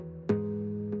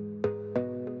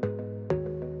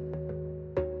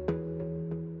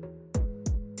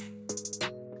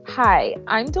Hi,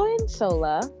 I'm Doyin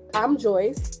Sola. I'm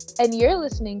Joyce. And you're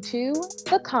listening to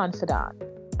The Confidant,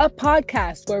 a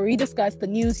podcast where we discuss the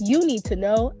news you need to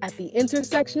know at the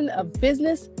intersection of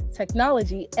business,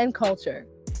 technology, and culture.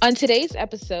 On today's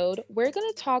episode, we're going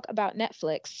to talk about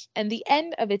Netflix and the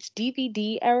end of its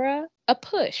DVD era, a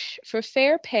push for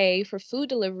fair pay for food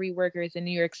delivery workers in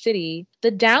New York City, the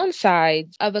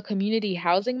downsides of a community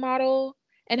housing model,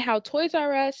 and how Toys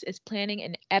R Us is planning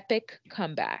an epic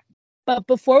comeback. But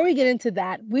before we get into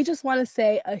that, we just want to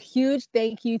say a huge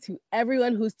thank you to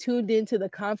everyone who's tuned into The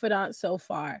Confidant so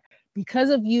far. Because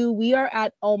of you, we are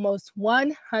at almost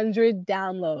 100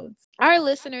 downloads. Our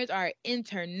listeners are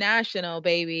international,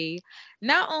 baby.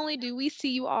 Not only do we see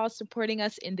you all supporting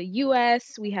us in the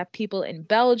US, we have people in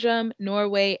Belgium,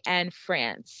 Norway, and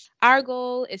France. Our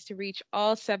goal is to reach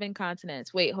all 7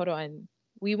 continents. Wait, hold on.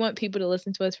 We want people to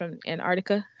listen to us from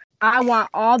Antarctica? I want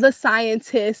all the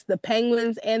scientists, the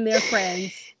penguins, and their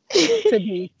friends to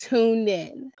be tuned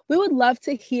in. We would love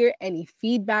to hear any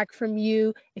feedback from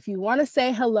you. If you want to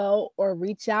say hello or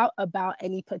reach out about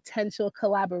any potential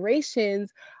collaborations,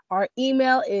 our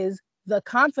email is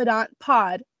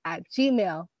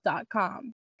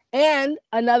theconfidantpod@gmail.com. And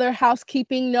another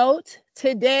housekeeping note,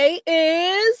 today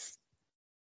is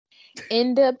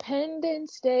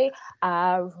Independence Day.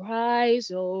 Arise,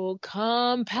 O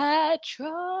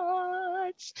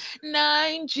compatriots,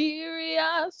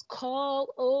 Nigeria's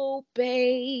call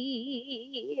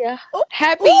obey.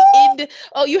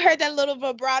 Oh, you heard that little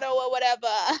vibrato or whatever.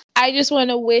 I just want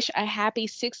to wish a happy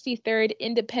 63rd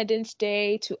Independence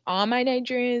Day to all my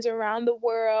Nigerians around the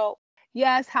world.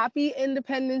 Yes, happy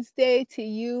Independence Day to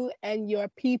you and your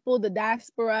people. The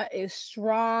diaspora is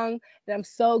strong, and I'm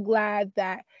so glad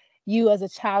that you as a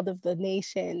child of the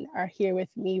nation are here with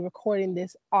me recording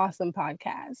this awesome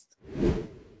podcast.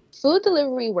 Food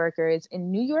delivery workers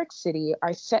in New York City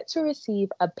are set to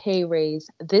receive a pay raise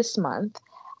this month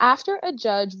after a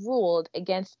judge ruled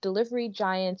against delivery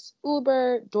giants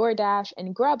Uber, DoorDash,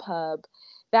 and Grubhub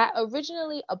that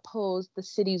originally opposed the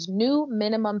city's new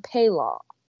minimum pay law.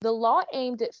 The law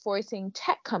aimed at forcing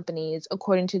tech companies,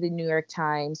 according to the New York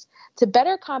Times, to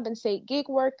better compensate gig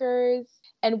workers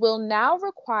and will now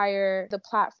require the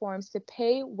platforms to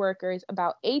pay workers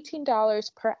about $18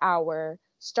 per hour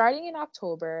starting in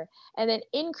October and then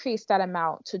increase that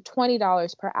amount to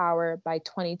 $20 per hour by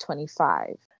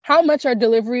 2025. How much are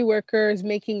delivery workers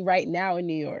making right now in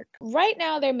New York? Right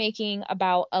now, they're making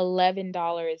about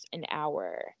 $11 an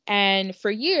hour. And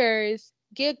for years,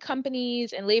 gig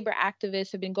companies and labor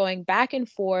activists have been going back and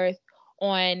forth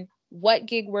on what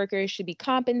gig workers should be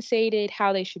compensated,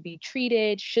 how they should be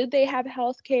treated, should they have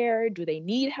health care, do they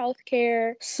need health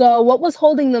care? So what was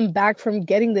holding them back from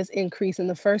getting this increase in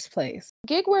the first place?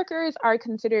 Gig workers are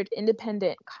considered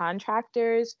independent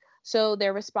contractors, so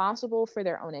they're responsible for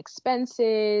their own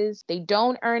expenses, they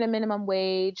don't earn a minimum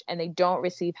wage, and they don't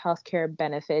receive healthcare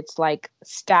benefits like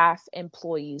staff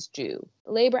employees do.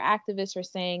 Labor activists are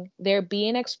saying they're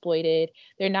being exploited,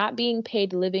 they're not being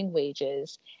paid living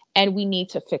wages, and we need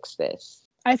to fix this.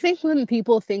 I think when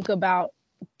people think about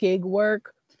gig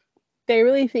work, they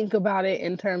really think about it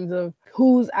in terms of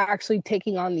who's actually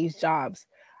taking on these jobs.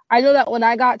 I know that when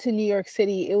I got to New York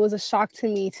City, it was a shock to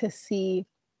me to see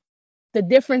the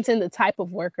difference in the type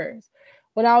of workers.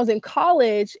 When I was in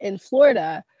college in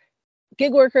Florida,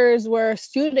 gig workers were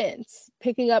students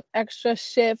picking up extra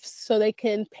shifts so they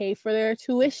can pay for their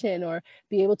tuition or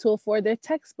be able to afford their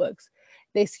textbooks.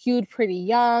 They skewed pretty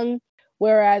young,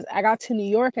 whereas I got to New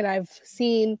York and I've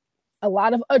seen a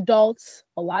lot of adults,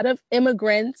 a lot of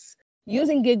immigrants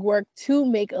using gig work to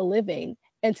make a living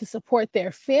and to support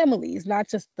their families, not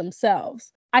just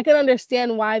themselves. I can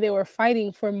understand why they were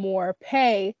fighting for more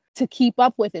pay to keep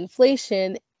up with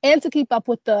inflation and to keep up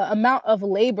with the amount of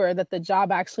labor that the job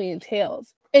actually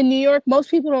entails. In New York, most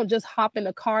people don't just hop in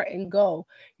a car and go.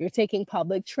 You're taking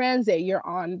public transit, you're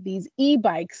on these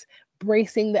e-bikes,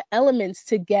 bracing the elements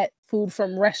to get food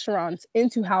from restaurants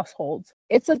into households.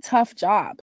 It's a tough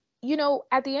job. You know,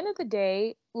 at the end of the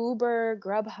day, Uber,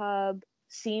 Grubhub,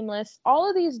 Seamless, all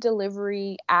of these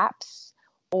delivery apps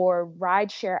or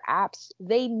rideshare apps,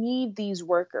 they need these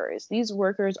workers. These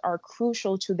workers are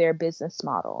crucial to their business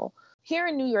model. Here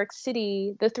in New York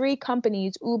City, the 3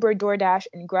 companies, Uber, DoorDash,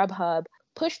 and Grubhub,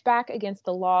 pushed back against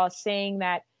the law, saying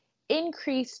that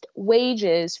increased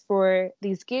wages for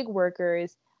these gig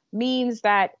workers means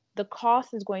that the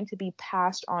cost is going to be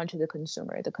passed on to the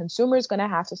consumer. The consumer is going to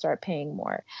have to start paying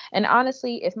more. And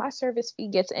honestly, if my service fee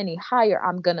gets any higher,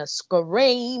 I'm going to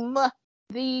scream.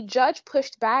 The judge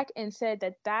pushed back and said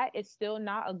that that is still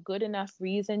not a good enough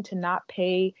reason to not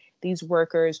pay these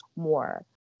workers more.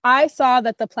 I saw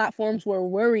that the platforms were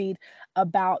worried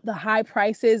about the high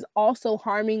prices also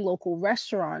harming local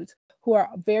restaurants who are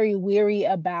very weary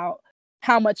about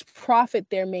how much profit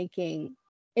they're making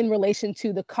in relation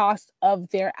to the cost of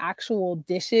their actual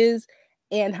dishes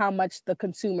and how much the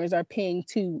consumers are paying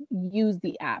to use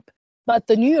the app. But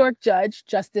the New York judge,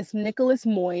 Justice Nicholas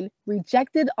Moyne,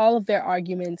 rejected all of their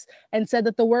arguments and said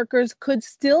that the workers could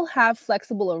still have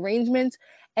flexible arrangements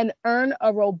and earn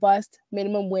a robust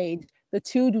minimum wage. The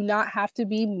two do not have to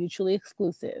be mutually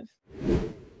exclusive.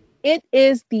 It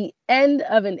is the end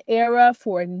of an era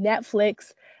for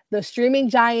Netflix. The streaming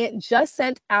giant just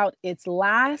sent out its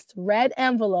last red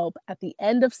envelope at the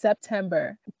end of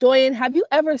September. Doyin, have you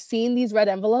ever seen these red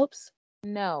envelopes?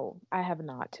 No, I have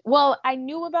not. Well, I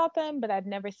knew about them, but I've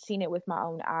never seen it with my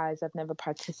own eyes. I've never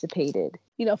participated.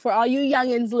 For all you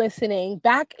youngins listening,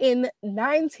 back in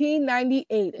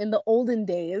 1998, in the olden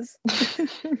days,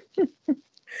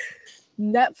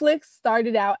 Netflix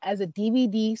started out as a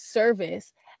DVD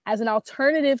service as an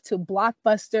alternative to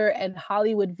Blockbuster and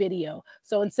Hollywood Video.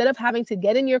 So instead of having to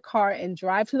get in your car and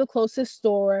drive to the closest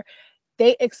store,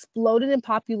 they exploded in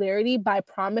popularity by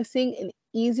promising an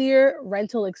easier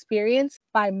rental experience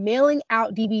by mailing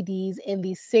out DVDs in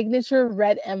these signature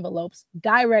red envelopes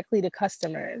directly to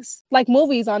customers, like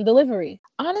movies on delivery.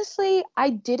 Honestly,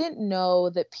 I didn't know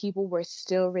that people were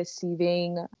still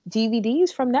receiving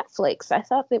DVDs from Netflix. I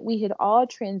thought that we had all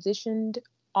transitioned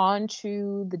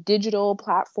onto the digital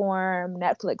platform,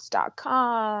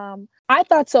 Netflix.com. I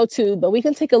thought so too, but we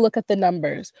can take a look at the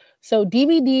numbers. So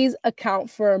DVDs account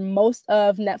for most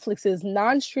of Netflix's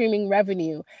non-streaming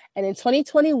revenue. And in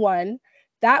 2021,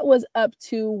 that was up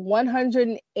to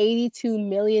 $182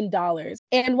 million.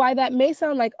 And while that may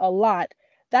sound like a lot,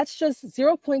 that's just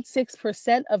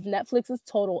 0.6% of Netflix's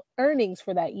total earnings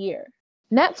for that year.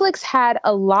 Netflix had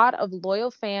a lot of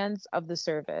loyal fans of the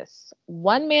service.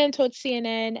 One man told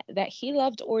CNN that he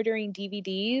loved ordering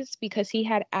DVDs because he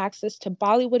had access to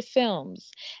Bollywood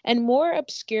films and more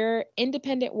obscure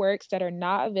independent works that are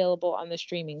not available on the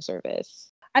streaming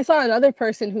service. I saw another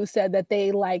person who said that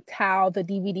they liked how the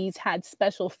DVDs had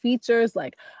special features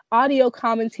like audio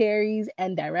commentaries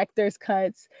and director's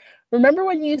cuts. Remember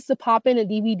when you used to pop in a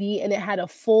DVD and it had a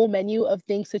full menu of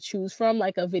things to choose from,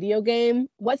 like a video game?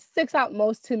 What sticks out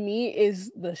most to me is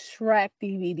the Shrek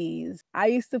DVDs. I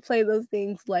used to play those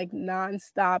things like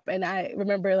nonstop, and I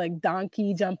remember like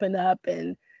Donkey jumping up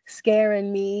and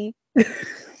scaring me.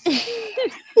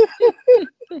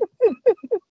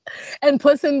 And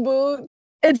Puss in Boots.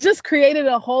 It just created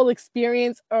a whole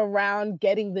experience around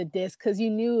getting the disc because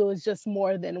you knew it was just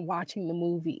more than watching the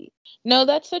movie. No,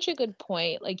 that's such a good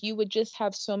point. Like, you would just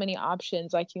have so many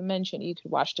options. Like you mentioned, you could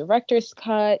watch director's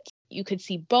cut, you could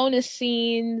see bonus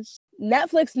scenes.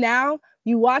 Netflix now,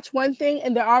 you watch one thing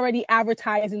and they're already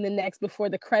advertising the next before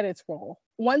the credits roll.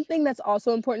 One thing that's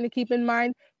also important to keep in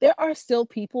mind, there are still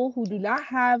people who do not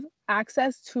have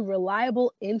access to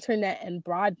reliable internet and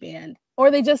broadband,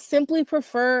 or they just simply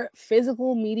prefer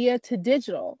physical media to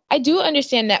digital. I do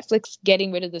understand Netflix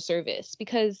getting rid of the service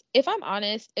because if I'm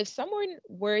honest, if someone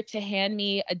were to hand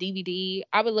me a DVD,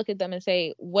 I would look at them and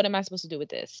say, what am I supposed to do with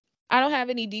this? I don't have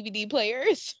any DVD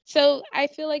players. So I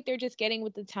feel like they're just getting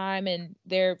with the time and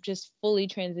they're just fully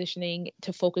transitioning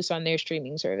to focus on their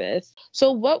streaming service.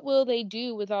 So what will they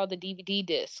do with all the DVD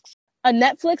discs? A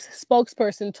Netflix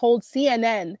spokesperson told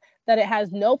CNN that it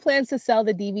has no plans to sell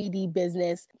the DVD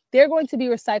business. They're going to be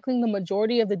recycling the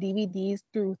majority of the DVDs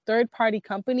through third-party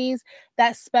companies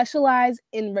that specialize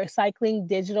in recycling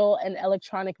digital and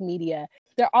electronic media.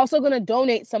 They're also going to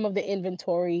donate some of the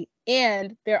inventory,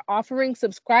 and they're offering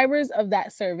subscribers of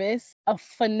that service a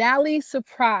finale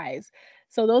surprise.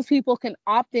 So those people can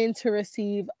opt in to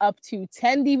receive up to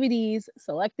 10 DVDs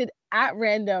selected at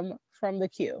random from the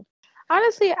queue.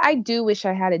 Honestly, I do wish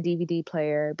I had a DVD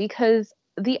player because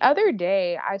the other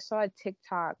day I saw a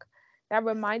TikTok that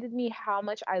reminded me how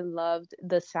much I loved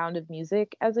the sound of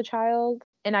music as a child.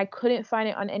 And I couldn't find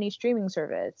it on any streaming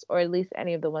service, or at least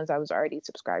any of the ones I was already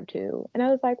subscribed to. And I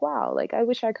was like, wow, like I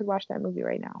wish I could watch that movie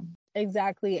right now.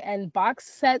 Exactly. And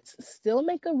box sets still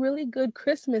make a really good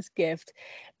Christmas gift.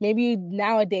 Maybe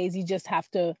nowadays you just have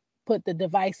to put the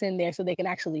device in there so they can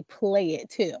actually play it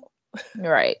too.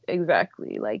 Right,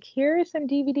 exactly. Like, here are some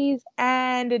DVDs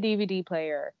and a DVD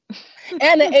player.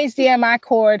 And an HDMI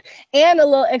cord and a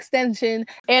little extension.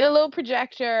 And a little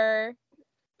projector.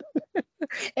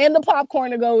 And the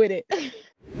popcorn to go with it.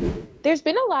 There's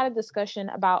been a lot of discussion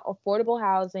about affordable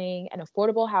housing and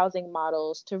affordable housing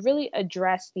models to really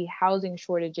address the housing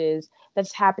shortages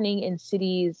that's happening in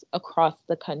cities across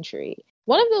the country.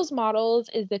 One of those models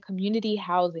is the community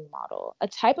housing model, a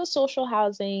type of social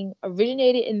housing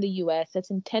originated in the US that's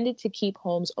intended to keep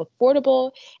homes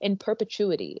affordable in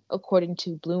perpetuity, according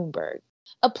to Bloomberg.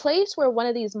 A place where one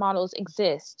of these models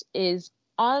exists is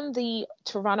on the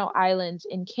Toronto Islands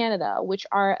in Canada, which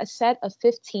are a set of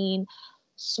 15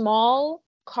 small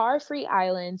car free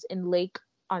islands in Lake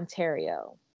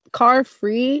Ontario. Car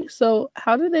free? So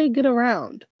how do they get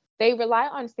around? They rely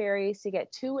on ferries to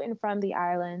get to and from the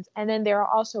islands, and then there are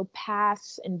also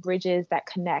paths and bridges that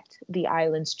connect the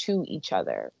islands to each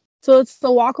other. So it's the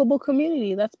walkable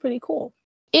community. That's pretty cool.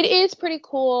 It is pretty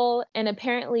cool, and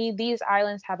apparently these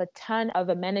islands have a ton of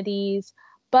amenities,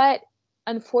 but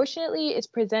unfortunately it's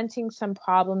presenting some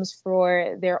problems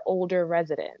for their older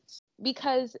residents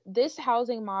because this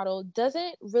housing model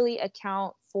doesn't really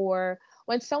account for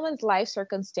when someone's life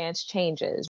circumstance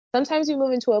changes. Sometimes you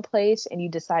move into a place and you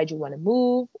decide you want to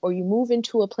move, or you move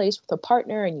into a place with a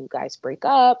partner and you guys break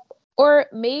up, or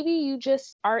maybe you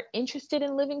just are interested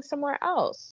in living somewhere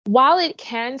else. While it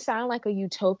can sound like a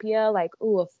utopia, like,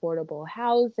 ooh, affordable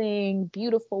housing,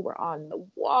 beautiful, we're on the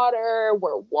water,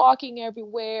 we're walking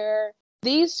everywhere,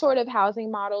 these sort of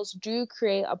housing models do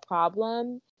create a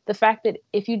problem. The fact that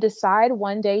if you decide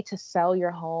one day to sell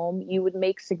your home, you would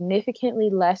make significantly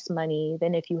less money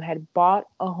than if you had bought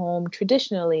a home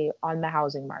traditionally on the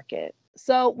housing market.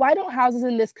 So why don't houses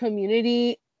in this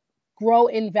community grow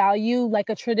in value like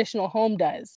a traditional home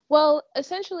does? Well,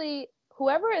 essentially,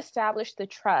 whoever established the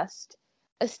trust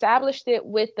established it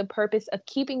with the purpose of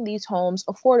keeping these homes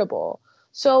affordable.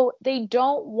 So they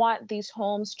don't want these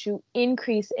homes to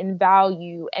increase in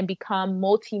value and become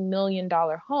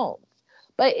multi-million-dollar homes.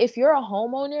 But if you're a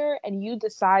homeowner and you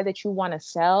decide that you want to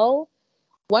sell,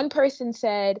 one person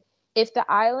said if the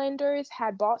islanders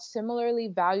had bought similarly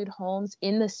valued homes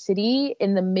in the city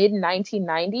in the mid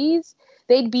 1990s,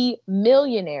 they'd be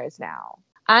millionaires now.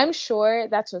 I'm sure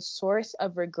that's a source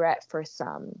of regret for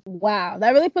some. Wow,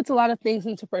 that really puts a lot of things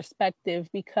into perspective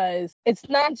because it's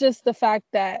not just the fact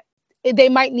that they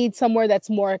might need somewhere that's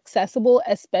more accessible,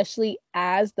 especially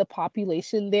as the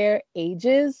population there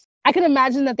ages. I can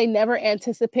imagine that they never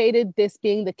anticipated this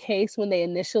being the case when they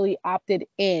initially opted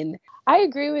in. I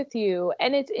agree with you.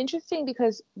 And it's interesting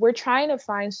because we're trying to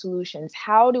find solutions.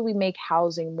 How do we make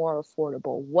housing more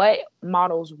affordable? What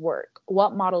models work?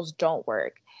 What models don't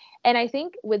work? And I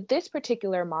think with this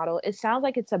particular model, it sounds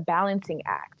like it's a balancing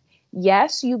act.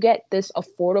 Yes, you get this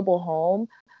affordable home,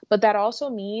 but that also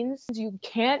means you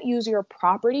can't use your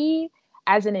property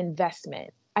as an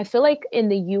investment. I feel like in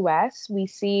the US, we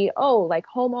see, oh, like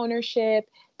home ownership,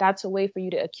 that's a way for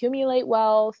you to accumulate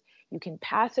wealth. You can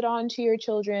pass it on to your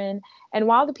children. And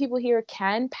while the people here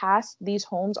can pass these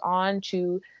homes on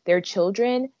to their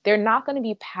children, they're not going to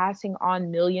be passing on $1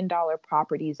 million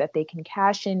properties that they can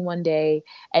cash in one day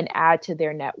and add to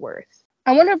their net worth.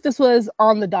 I wonder if this was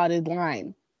on the dotted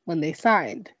line when they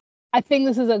signed. I think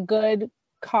this is a good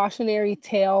cautionary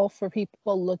tale for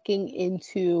people looking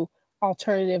into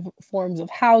alternative forms of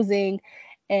housing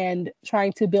and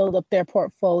trying to build up their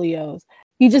portfolios.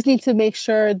 You just need to make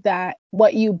sure that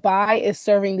what you buy is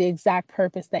serving the exact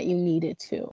purpose that you need it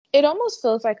to. It almost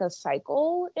feels like a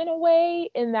cycle in a way,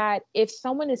 in that if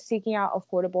someone is seeking out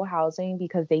affordable housing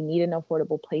because they need an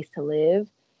affordable place to live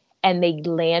and they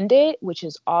land it, which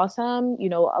is awesome. You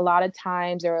know, a lot of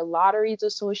times there are lotteries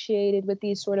associated with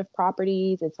these sort of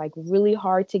properties. It's like really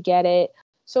hard to get it.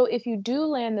 So if you do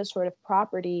land this sort of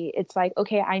property, it's like,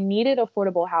 okay, I needed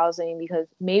affordable housing because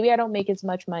maybe I don't make as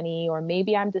much money, or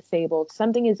maybe I'm disabled.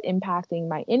 Something is impacting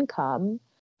my income.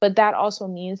 But that also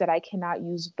means that I cannot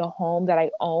use the home that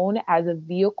I own as a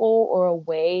vehicle or a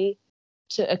way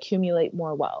to accumulate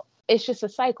more wealth. It's just a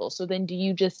cycle. So then do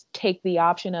you just take the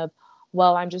option of,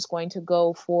 well, I'm just going to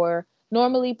go for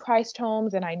normally priced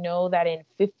homes and I know that in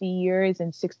 50 years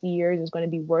and 60 years is going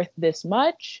to be worth this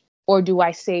much? Or do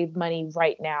I save money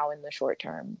right now in the short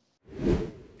term?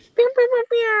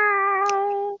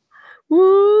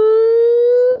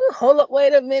 Woo! Hold up,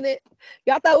 wait a minute.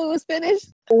 Y'all thought we was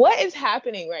finished? What is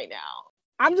happening right now?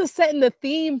 I'm just setting the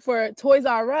theme for Toys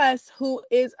R Us, who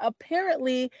is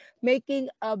apparently making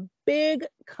a big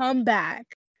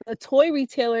comeback. The toy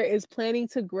retailer is planning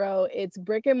to grow its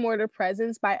brick and mortar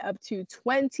presence by up to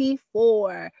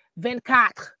 24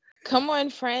 Come on,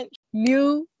 French.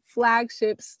 new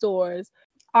flagship stores,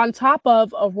 on top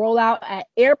of a rollout at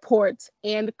airports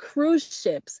and cruise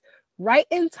ships right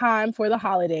in time for the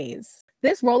holidays.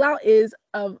 This rollout is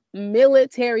of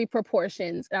military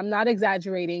proportions. I'm not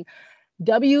exaggerating.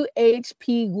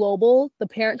 WHP Global, the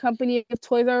parent company of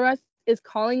Toys R Us, is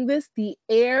calling this the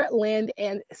air, land,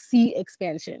 and sea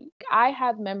expansion. I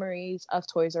have memories of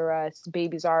Toys R Us,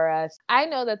 Babies R Us. I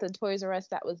know that the Toys R Us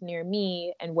that was near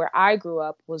me and where I grew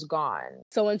up was gone.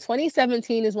 So in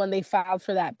 2017 is when they filed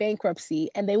for that bankruptcy,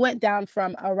 and they went down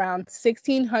from around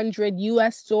 1,600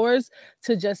 US stores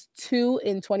to just 2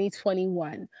 in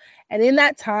 2021. And in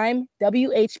that time,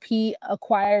 WHP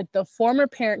acquired the former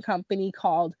parent company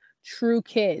called True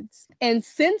Kids. And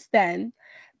since then,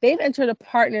 they've entered a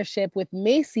partnership with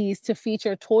Macy's to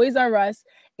feature Toys R Us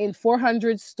in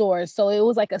 400 stores. So it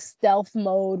was like a stealth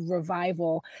mode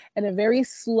revival and a very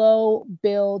slow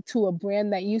build to a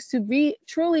brand that used to be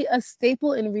truly a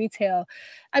staple in retail.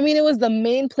 I mean, it was the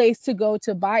main place to go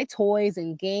to buy toys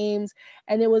and games,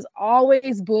 and it was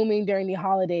always booming during the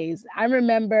holidays. I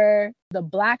remember the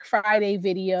Black Friday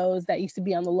videos that used to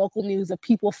be on the local news of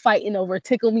people fighting over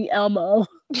Tickle Me Elmo.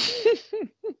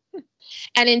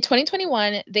 And in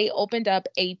 2021, they opened up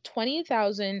a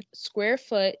 20,000 square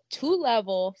foot,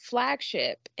 2-level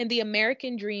flagship in the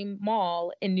American Dream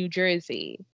Mall in New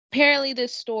Jersey. Apparently,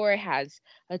 this store has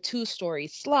a 2-story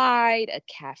slide, a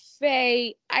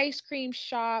cafe, ice cream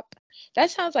shop. That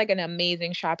sounds like an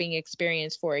amazing shopping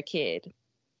experience for a kid.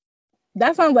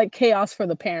 That sounds like chaos for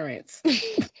the parents.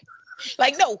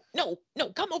 Like, no,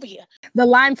 come over here. The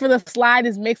line for the slide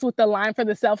is mixed with the line for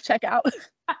the self-checkout.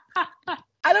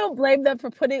 I don't blame them for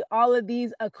putting all of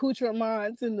these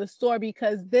accoutrements in the store,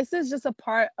 because this is just a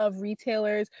part of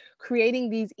retailers creating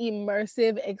these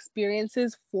immersive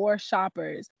experiences for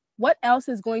shoppers. What else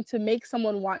is going to make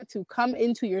someone want to come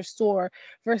into your store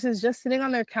versus just sitting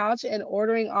on their couch and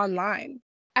ordering online?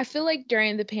 I feel like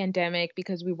during the pandemic,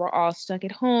 because we were all stuck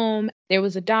at home, there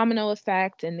was a domino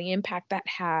effect and the impact that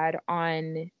had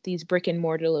on these brick and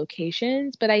mortar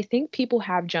locations. But I think people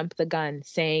have jumped the gun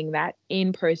saying that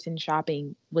in-person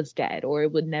shopping was dead or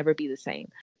it would never be the same.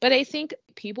 But I think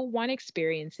people want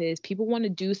experiences. People want to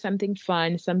do something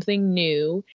fun, something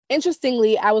new.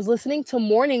 Interestingly, I was listening to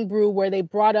Morning Brew where they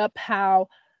brought up how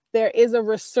there is a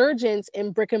resurgence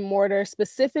in brick and mortar,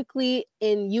 specifically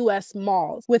in US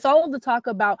malls. With all of the talk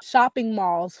about shopping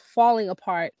malls falling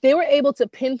apart, they were able to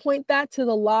pinpoint that to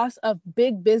the loss of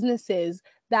big businesses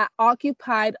that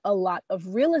occupied a lot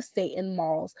of real estate in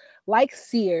malls, like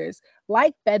Sears,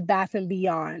 like Bed Bath &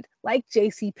 Beyond, like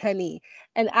JCPenney.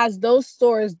 And as those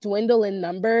stores dwindle in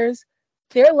numbers,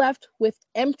 they're left with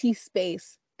empty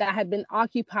space that had been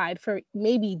occupied for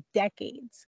maybe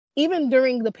decades. Even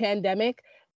during the pandemic,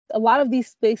 a lot of these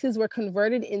spaces were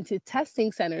converted into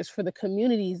testing centers for the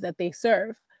communities that they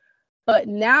serve. But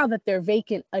now that they're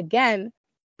vacant again,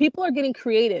 people are getting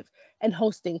creative and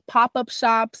hosting pop-up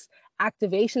shops,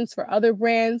 activations for other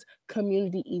brands,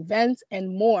 community events,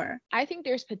 and more. I think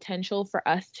there's potential for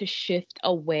us to shift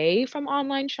away from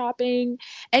online shopping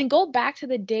and go back to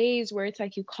the days where it's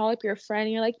like you call up your friend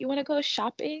and you're like, you want to go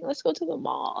shopping? Let's go to the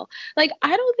mall. Like,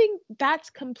 I don't think that's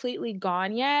completely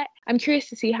gone yet. I'm curious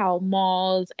to see how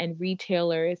malls and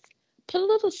retailers put a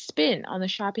little spin on the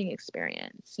shopping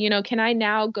experience. You know, can I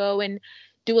now go and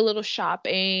do a little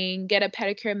shopping, get a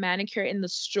pedicure, manicure in the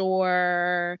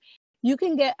store? You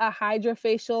can get a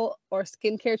hydrofacial or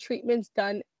skincare treatments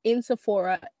done in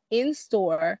Sephora in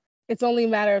store. It's only a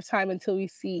matter of time until we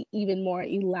see even more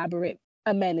elaborate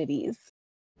amenities.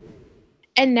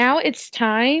 And now it's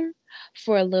time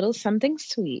for a little something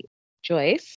sweet.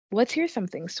 Joyce, what's your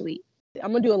something sweet? I'm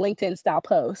going to do a LinkedIn style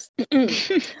post.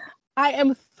 I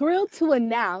am thrilled to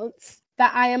announce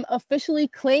that I am officially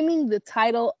claiming the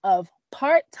title of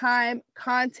part-time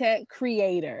content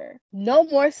creator. No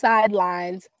more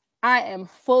sidelines. I am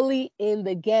fully in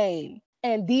the game.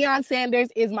 And Deion Sanders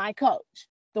is my coach.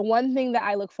 The one thing that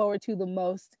I look forward to the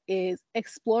most is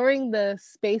exploring the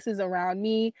spaces around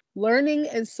me, learning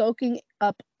and soaking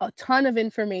up a ton of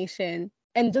information,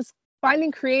 and just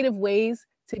finding creative ways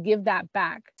to give that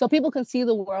back so people can see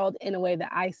the world in a way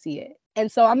that I see it.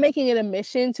 And so I'm making it a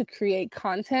mission to create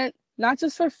content, not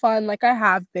just for fun like I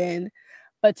have been,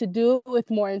 but to do it with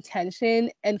more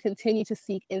intention and continue to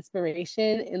seek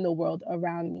inspiration in the world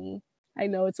around me. I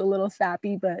know it's a little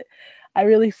sappy, but I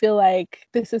really feel like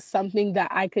this is something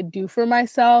that I could do for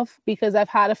myself because I've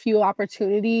had a few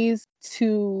opportunities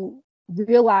to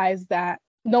realize that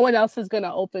no one else is going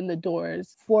to open the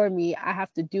doors for me. I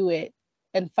have to do it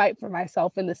and fight for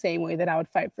myself in the same way that I would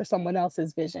fight for someone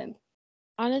else's vision.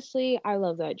 Honestly, I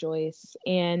love that, Joyce.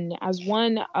 And as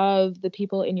one of the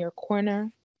people in your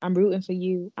corner, I'm rooting for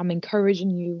you. I'm encouraging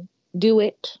you. Do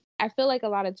it. I feel like a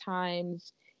lot of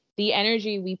times the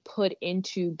energy we put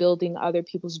into building other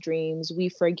people's dreams, we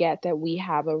forget that we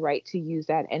have a right to use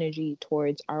that energy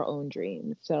towards our own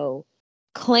dreams. So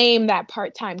claim that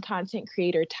part-time content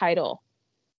creator title.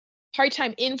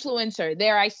 Part-time influencer.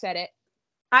 There, I said it.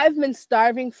 I've been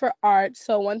starving for art.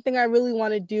 So one thing I really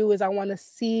want to do is I want to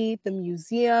see the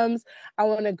museums. I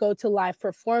want to go to live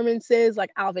performances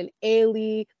like Alvin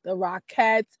Ailey, the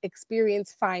Rockettes,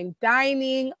 experience fine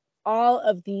dining, all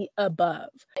of the above.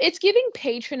 It's giving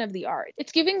patron of the art.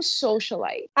 It's giving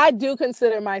socialite. I do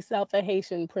consider myself a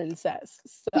Haitian princess.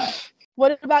 So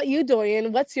what about you,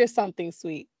 Doyin? What's your something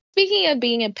sweet? Speaking of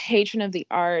being a patron of the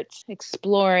arts,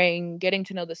 exploring, getting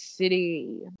to know the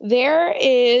city, there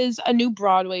is a new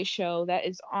Broadway show that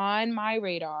is on my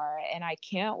radar, and I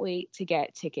can't wait to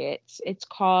get tickets. It's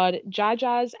called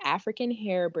Jaja's African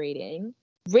Hair Braiding,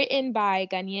 written by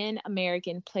Ghanaian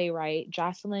American playwright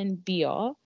Jocelyn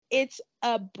Bio. It's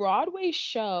a Broadway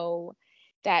show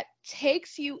that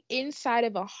takes you inside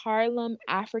of a Harlem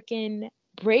African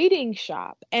braiding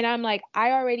shop. And I'm like,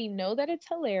 I already know that it's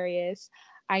hilarious.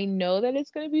 I know that it's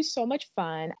going to be so much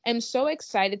fun. I'm so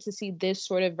excited to see this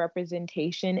sort of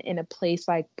representation in a place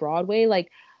like Broadway.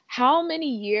 Like, how many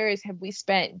years have we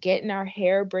spent getting our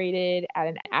hair braided at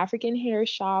an African hair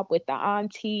shop with the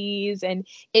aunties? And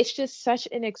it's just such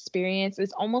an experience.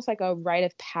 It's almost like a rite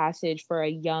of passage for a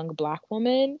young Black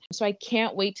woman. So I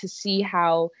can't wait to see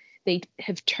how they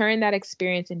have turned that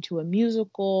experience into a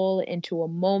musical, into a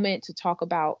moment to talk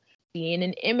about being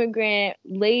an immigrant,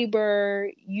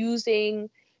 labor, using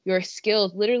your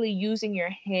skills, literally using your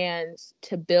hands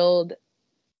to build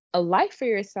a life for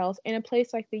yourself in a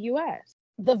place like the US.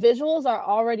 The visuals are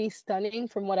already stunning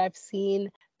from what I've seen.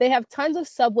 They have tons of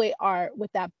subway art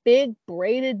with that big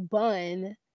braided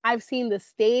bun. I've seen the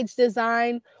stage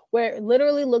design where it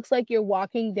literally looks like you're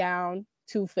walking down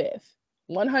to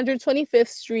 125th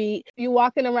Street. You're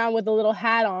walking around with a little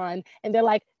hat on and they're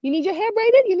like, you need your hair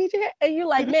braided? You need your hair? And you're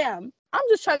like, ma'am, I'm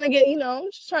just trying to get,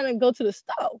 just trying to go to the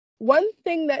stove. One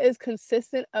thing that is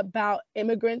consistent about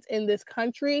immigrants in this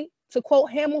country, to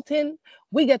quote Hamilton,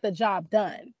 we get the job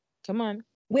done. Come on.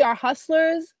 We are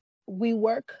hustlers. We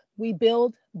work, we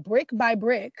build brick by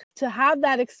brick. To have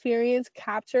that experience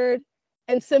captured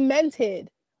and cemented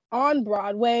on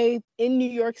Broadway in New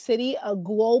York City, a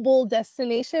global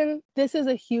destination, this is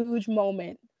a huge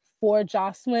moment for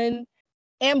Jocelyn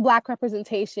and Black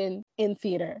representation in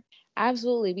theater.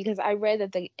 Absolutely, because I read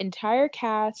that the entire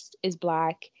cast is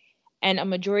Black and a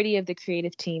majority of the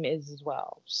creative team is as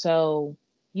well. So,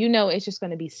 it's just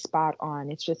going to be spot on.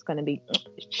 It's just going to be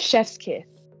chef's kiss.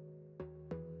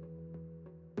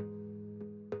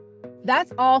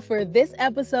 That's all for this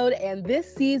episode and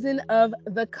this season of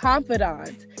The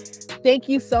Confidant. Thank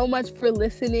you so much for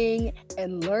listening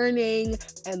and learning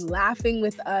and laughing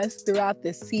with us throughout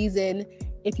this season.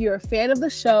 If you're a fan of the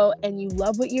show and you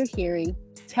love what you're hearing,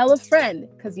 tell a friend,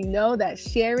 because you know that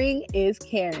sharing is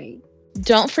caring.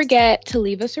 Don't forget to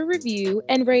leave us a review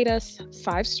and rate us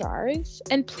 5 stars.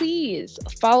 And please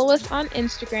follow us on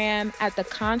Instagram at The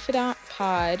Confidant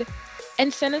Pod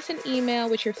and send us an email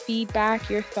with your feedback,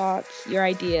 your thoughts, your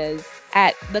ideas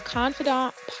at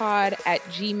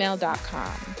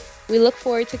theconfidantpod@gmail.com. We look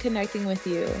forward to connecting with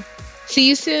you. See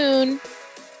you soon.